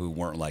people who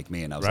weren't like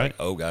me. And I was like,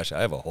 oh, gosh,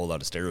 I have a whole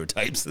lot of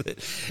stereotypes.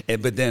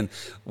 But then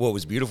what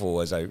was beautiful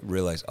was I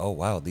realized, oh,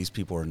 wow, these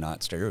people are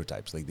not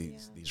stereotypes. Like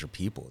these are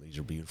people. These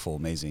are beautiful,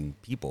 amazing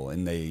people.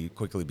 And they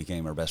quickly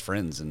became our best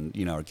friends. And,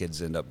 our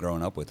kids end up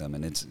growing up with them.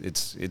 And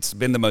it's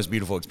been the most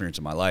beautiful experience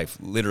of my life.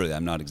 Literally,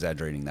 I'm not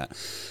exaggerating that.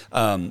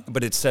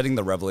 But it's setting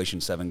the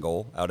Revelation 7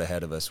 goal out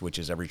ahead of us, which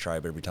is every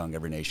tribe, every tongue,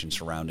 every nation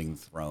surrounding the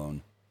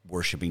throne,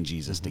 worshiping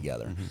Jesus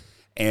together. Mm-hmm.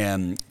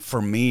 And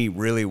for me,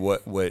 really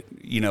what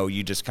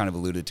you just kind of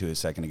alluded to a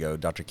second ago,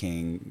 Dr.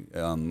 King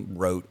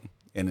wrote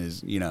in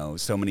his,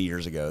 so many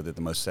years ago that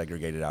the most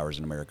segregated hours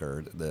in America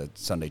are the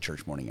Sunday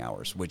church morning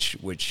hours,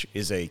 which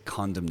is a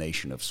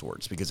condemnation of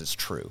sorts because it's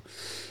true.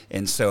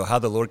 And so how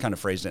the Lord kind of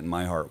phrased it in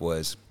my heart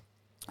was,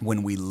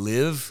 when we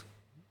live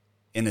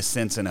in a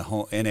sense in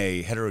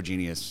a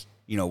heterogeneous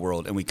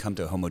world and we come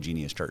to a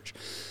homogeneous church,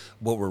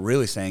 what we're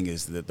really saying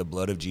is that the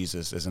blood of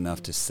Jesus is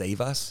enough to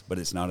save us, but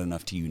it's not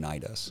enough to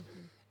unite us.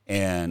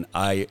 And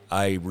I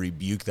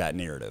rebuke that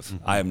narrative.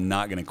 Mm-hmm. I am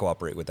not going to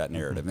cooperate with that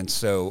narrative. Mm-hmm. And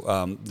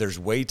so there's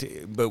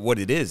but what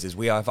it is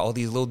we have all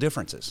these little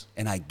differences.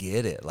 And I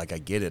get it. I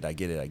get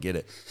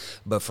it.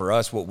 But for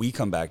us, what we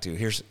come back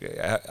to,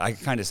 I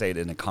kind of say it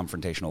in a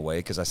confrontational way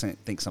because I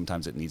think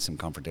sometimes it needs some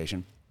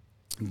confrontation.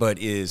 But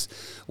is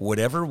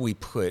whatever we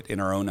put in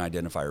our own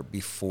identifier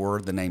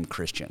before the name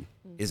Christian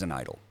is an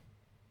idol.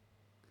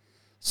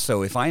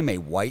 So if I'm a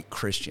white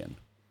Christian,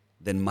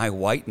 then my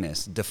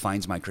whiteness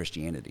defines my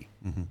Christianity.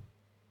 Mm-hmm.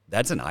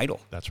 That's an idol.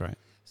 That's right.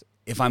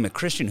 If I'm a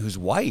Christian who's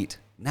white,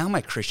 now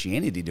my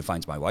Christianity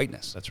defines my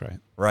whiteness. That's right.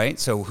 Right?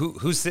 So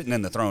who's sitting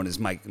in the throne? Is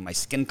my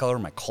skin color,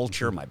 my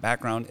culture, my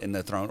background in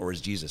the throne, or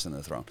is Jesus in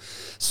the throne?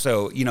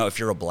 So, if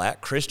you're a black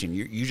Christian,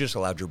 you just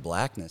allowed your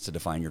blackness to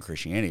define your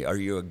Christianity. Are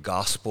you a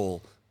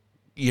gospel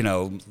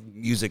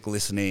music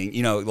listening,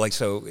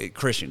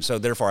 Christian. So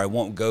therefore I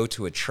won't go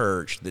to a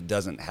church that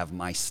doesn't have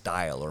my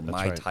style or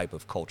my type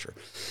of culture.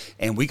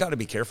 And we got to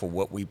be careful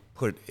what we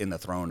put in the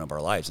throne of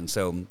our lives. And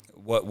so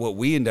what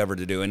we endeavor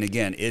to do, and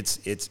again, it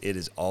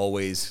is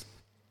always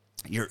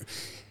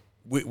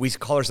we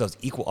call ourselves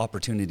equal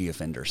opportunity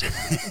offenders,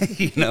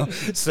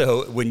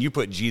 So when you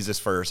put Jesus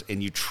first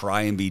and you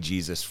try and be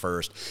Jesus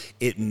first,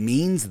 it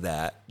means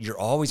that you're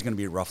always going to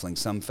be ruffling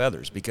some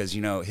feathers because,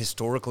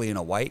 historically in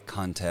a white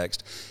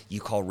context,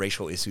 you call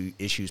racial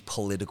issues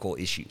political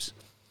issues.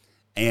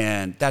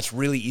 And that's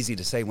really easy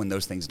to say when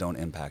those things don't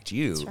impact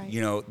you. That's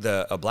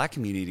right. A black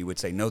community would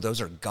say, no,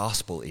 those are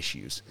gospel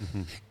issues.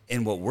 Mm-hmm.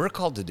 And what we're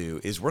called to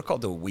do is we're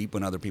called to weep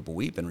when other people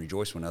weep and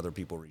rejoice when other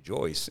people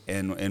rejoice.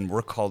 And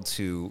we're called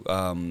to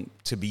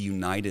be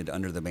united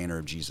under the banner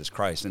of Jesus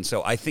Christ. And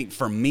so I think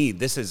for me,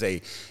 this is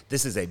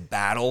a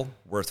battle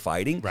worth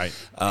fighting. Right.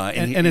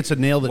 And it's a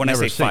nail that when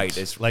never I say sinks.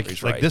 fight,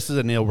 it's like this is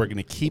a nail we're going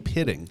to keep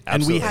hitting. Absolutely.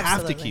 And we have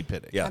Absolutely. to keep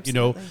hitting. Yeah.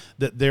 Absolutely.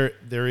 That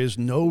there is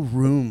no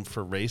room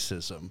for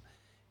racism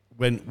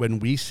when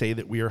we say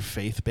that we are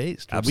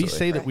faith-based. When we Absolutely.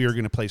 say that we are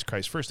going to place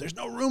Christ first, there's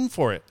no room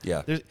for it.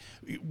 Yeah.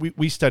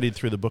 We studied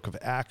through the book of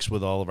Acts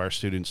with all of our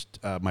students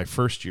my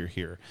first year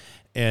here,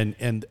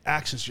 and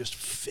Acts is just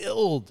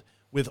filled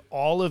with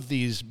all of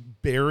these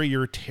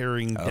barrier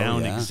tearing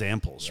down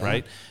examples,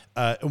 right?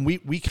 And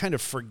we kind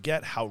of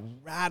forget how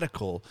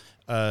radical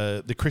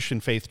the Christian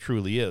faith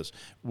truly is,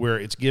 where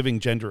it's giving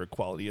gender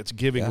equality, it's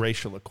giving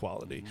racial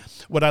equality.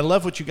 What I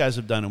love what you guys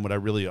have done, and what I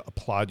really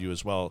applaud you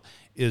as well,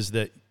 is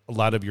that a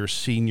lot of your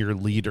senior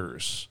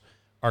leaders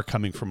are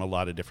coming from a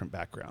lot of different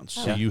backgrounds.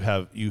 So you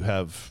have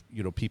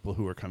people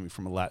who are coming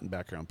from a Latin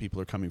background,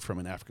 people are coming from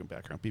an African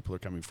background, people are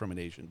coming from an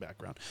Asian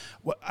background.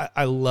 Well,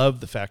 I love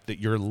the fact that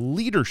your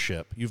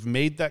leadership, you've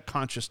made that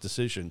conscious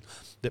decision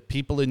that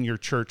people in your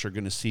church are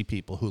going to see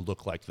people who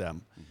look like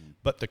them.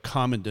 But the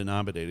common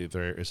denominator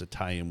there is a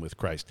tie-in with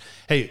Christ.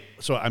 Hey,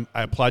 so I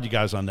applaud you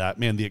guys on that.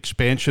 Man, the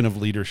expansion of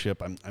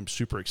leadership, I'm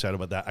super excited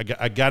about that.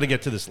 I got to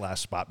get to this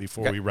last spot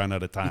before we run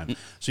out of time.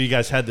 So you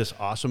guys had this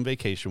awesome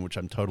vacation, which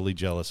I'm totally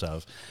jealous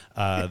of,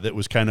 that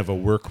was kind of a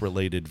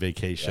work-related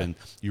vacation.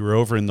 Yeah. You were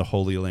over in the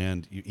Holy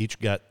Land. You each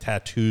got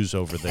tattoos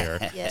over there,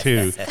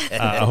 too.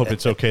 I hope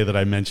it's okay that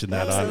I mentioned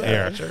that on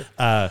air. Sure.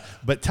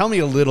 But tell me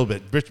a little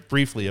bit,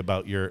 briefly,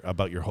 about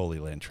your Holy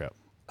Land trip.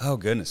 Oh,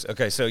 goodness.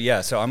 Okay, so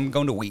I'm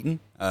going to Wheaton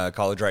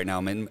College right now.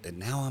 I'm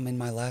in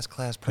my last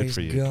class. Praise Good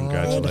for you. God.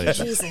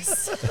 Congratulations.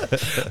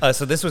 Jesus.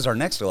 So this was our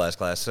next to last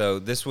class. So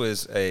this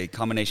was a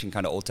combination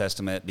kind of Old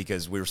Testament,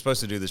 because we were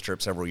supposed to do this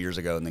trip several years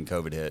ago and then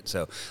COVID hit.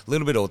 So a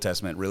little bit Old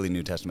Testament, really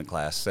New Testament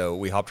class. So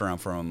we hopped around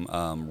from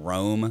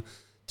Rome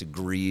to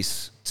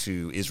Greece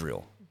to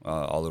Israel,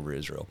 all over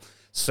Israel.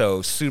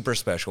 So super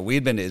special. We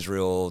had been to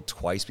Israel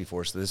twice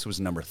before, so this was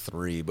number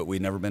 3, but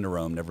we'd never been to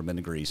Rome, never been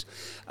to Greece.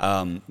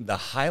 The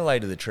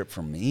highlight of the trip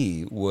for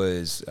me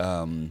was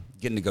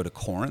getting to go to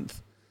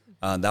Corinth.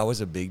 That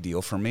was a big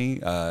deal for me,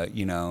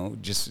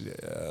 just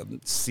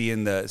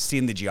seeing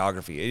the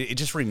geography. It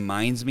just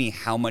reminds me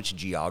how much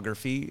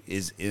geography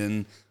is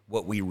in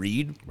what we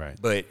read, right.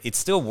 But it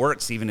still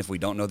works even if we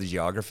don't know the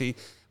geography,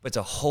 but it's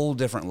a whole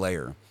different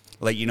layer.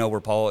 Like, where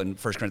Paul in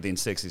 1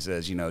 Corinthians 6, he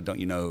says, don't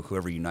you know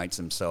whoever unites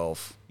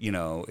himself,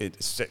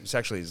 it's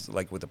actually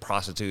like with a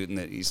prostitute, and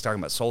he's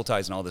talking about soul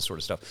ties and all this sort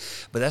of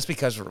stuff. But that's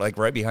because, like,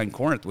 right behind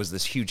Corinth was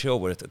this huge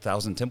hill with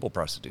 1,000 temple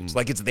prostitutes.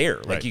 Like, it's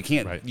there. Like,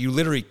 you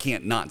literally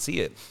can't not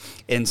see it.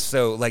 And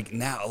so, like,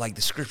 now, like,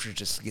 the scripture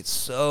just gets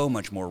so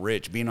much more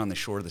rich. Being on the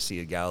shore of the Sea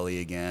of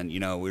Galilee again,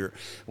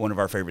 one of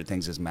our favorite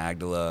things is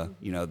Magdala,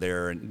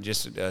 there, and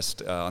just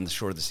on the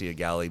shore of the Sea of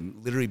Galilee,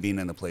 literally being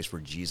in the place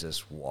where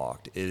Jesus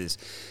walked. It is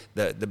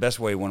the best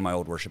way one of my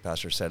old worship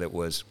pastors said it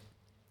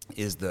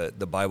is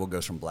the Bible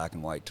goes from black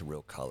and white to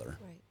real color.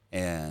 Right.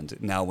 And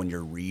now when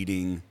you're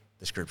reading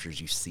the scriptures,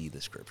 you see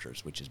the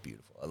scriptures, which is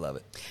beautiful. I love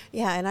it.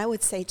 Yeah, and I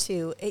would say,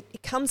 too,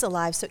 it comes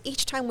alive. So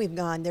each time we've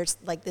gone, there's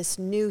like this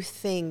new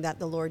thing that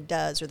the Lord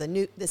does, or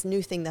this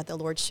new thing that the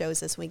Lord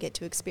shows us we get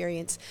to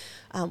experience.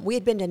 We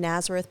had been to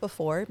Nazareth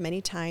before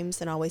many times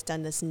and always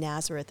done this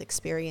Nazareth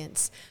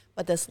experience.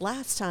 But this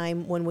last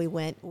time when we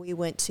went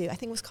to, I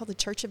think it was called the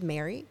Church of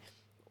Mary,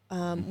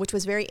 which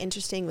was very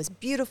interesting. It was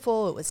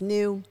beautiful. It was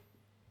new.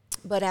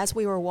 But as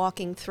we were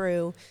walking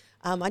through,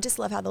 I just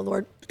love how the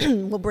Lord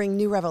will bring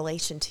new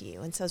revelation to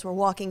you. And so as we're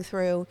walking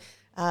through,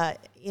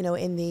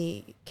 in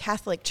the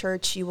Catholic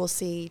Church, you will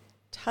see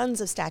tons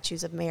of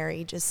statues of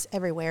Mary just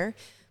everywhere.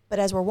 But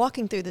as we're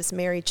walking through this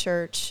Mary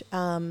church,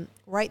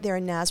 right there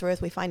in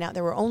Nazareth, we find out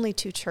there were only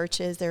 2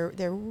 churches.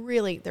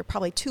 They're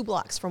probably 2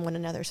 blocks from one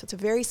another. So it's a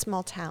very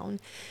small town.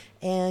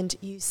 And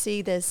you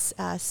see this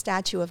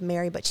statue of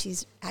Mary, but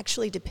she's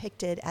actually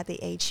depicted at the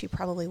age she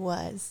probably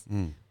was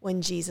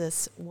when she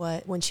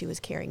was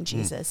carrying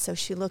Jesus. So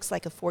she looks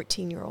like a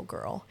 14-year-old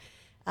girl,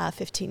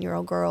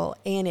 15-year-old girl.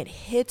 And it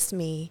hits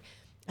me.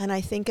 And I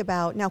think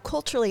about, now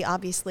culturally,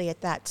 obviously,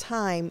 at that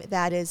time,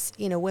 that is,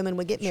 women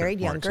would get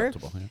married younger.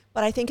 Yeah.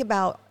 But I think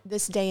about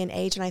this day and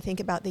age, and I think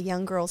about the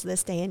young girls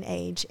this day and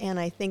age, and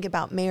I think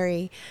about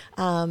Mary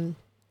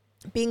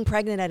being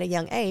pregnant at a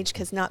young age,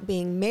 because not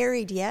being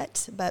married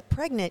yet, but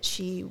pregnant,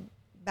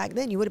 back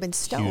then you would have been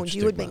stoned.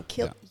 You would have been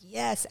killed. Yeah.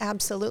 Yes,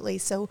 absolutely.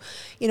 So,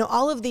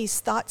 all of these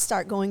thoughts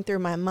start going through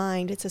my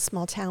mind. It's a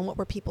small town. What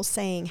were people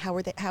saying?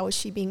 How is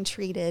she being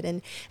treated?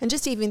 And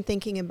just even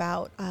thinking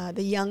about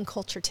the young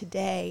culture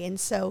today. And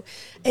so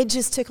it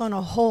just took on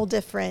a whole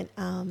different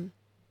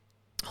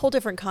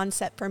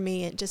concept for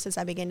me. And just as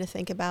I began to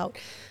think about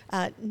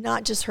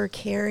not just her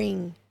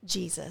carrying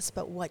Jesus,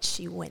 but what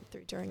she went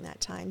through during that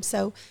time.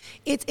 So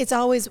it's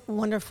always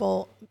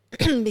wonderful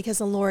because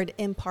the Lord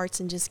imparts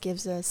and just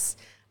gives us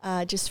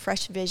just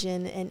fresh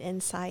vision and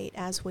insight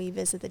as we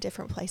visit the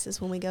different places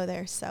when we go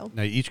there. So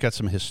now you each got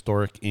some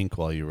historic ink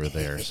while you were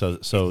there.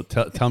 So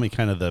tell me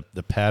kind of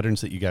the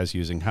patterns that you guys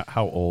using.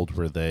 How old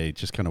were they?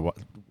 Just kind of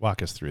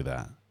walk us through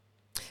that.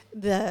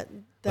 The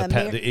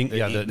ink,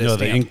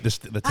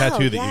 the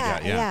tattoo that you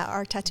got. Yeah,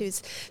 our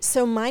tattoos.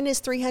 So mine is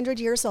 300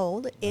 years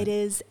old. Right. It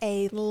is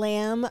a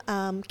lamb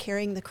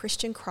carrying the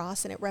Christian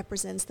cross, and it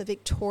represents the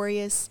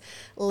victorious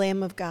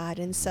Lamb of God.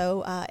 And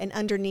so, and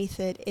underneath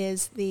it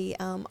is the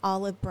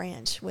olive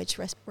branch, which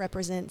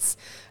represents,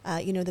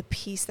 the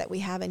peace that we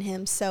have in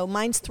Him. So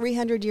mine's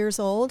 300 years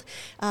old.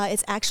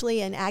 It's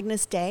actually an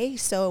Agnus Dei.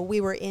 So we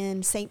were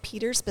in St.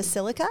 Peter's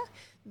Basilica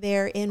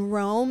there in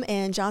Rome,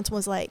 and Johnson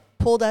was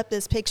pulled up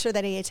this picture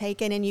that he had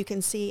taken, and you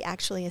can see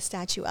actually a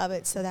statue of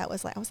it. So that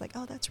was I was like,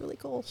 oh, that's really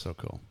cool. So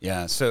cool.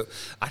 Yeah. So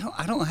I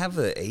don't have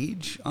the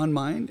age on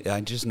mine. I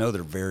just know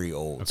they're very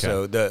old. Okay.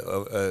 So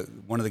the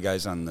one of the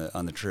guys on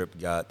the trip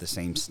got the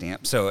same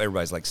stamp. So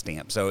everybody's like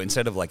stamp. So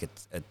instead of like a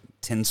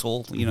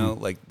tinsel,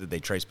 like they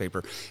trace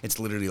paper, it's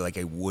literally like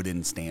a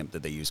wooden stamp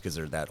that they use because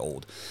they're that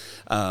old.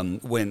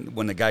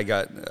 When the guy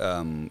got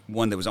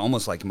one that was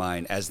almost like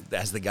mine, as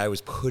the guy was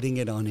putting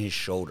it on his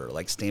shoulder,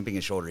 like stamping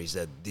his shoulder, he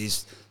said,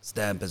 "This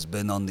stamp has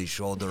been on the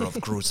shoulder of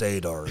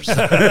crusaders."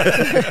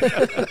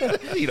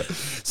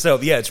 So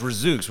yeah, it's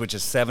Razouks, which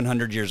is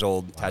 700 years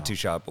old. Wow. Tattoo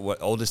shop,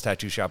 oldest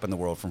tattoo shop in the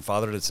world, from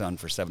father to son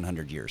for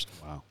 700 years.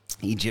 Wow.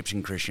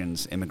 Egyptian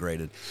Christians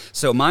immigrated.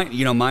 So mine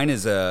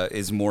is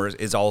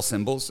all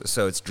symbols.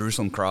 So it's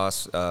Jerusalem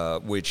cross,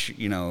 which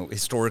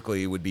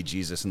historically would be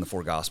Jesus in the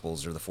four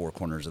Gospels or the four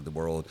corners of the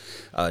world.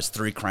 It's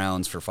 3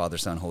 crowns for Father,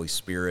 Son, Holy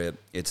Spirit.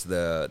 It's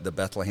the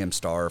Bethlehem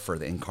star for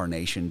the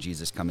incarnation,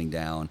 Jesus coming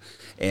down,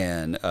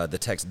 and the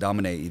text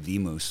Domine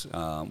Evimus,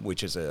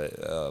 which is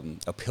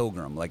a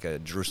pilgrim, like a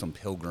Jerusalem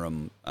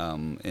pilgrim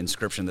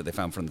inscription that they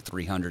found from the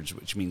 300s,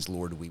 which means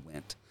Lord, we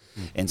went.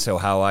 And so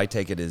how I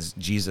take it is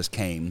Jesus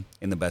came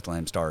in the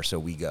Bethlehem star, so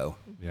we go.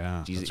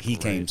 Yeah, He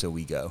came, so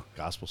we go.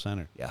 Gospel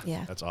centered.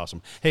 Yeah. That's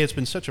awesome. Hey, it's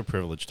been such a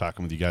privilege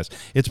talking with you guys.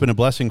 It's been a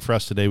blessing for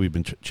us today. We've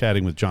been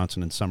chatting with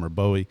Johnson and Summer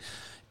Bowie.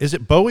 Is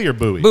it Bowie or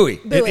Bowie? Bowie.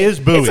 It is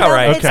Bowie. It's all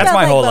right. Okay. That's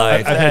my whole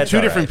life. I've had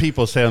 2 different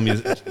people say to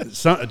me,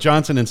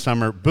 Johnson and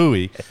Summer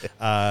Bowie,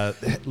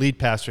 lead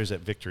pastors at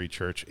Victory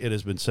Church. It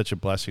has been such a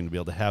blessing to be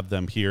able to have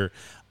them here.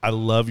 I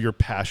love your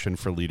passion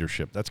for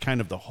leadership. That's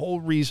kind of the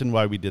whole reason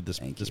why we did this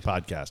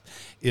podcast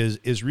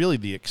is really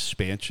the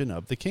expansion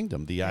of the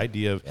kingdom, the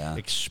idea of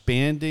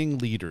expanding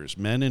leaders,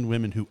 men and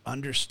women who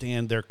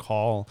understand their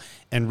call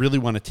and really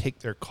want to take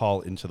their call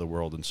into the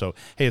world. And so,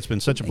 hey, it's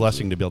been such a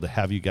blessing to be able to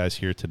have you guys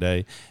here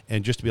today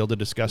and just to be able to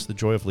discuss the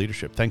joy of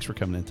leadership. Thanks for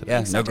coming in today.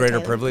 Yeah, no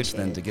greater privilege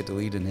than to get to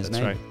lead in His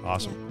name. That's right.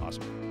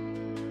 Awesome.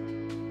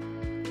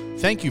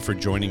 Thank you for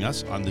joining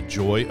us on the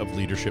Joy of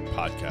Leadership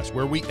podcast,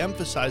 where we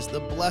emphasize the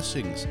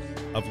blessings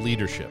of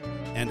leadership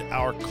and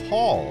our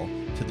call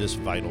to this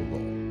vital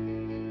role.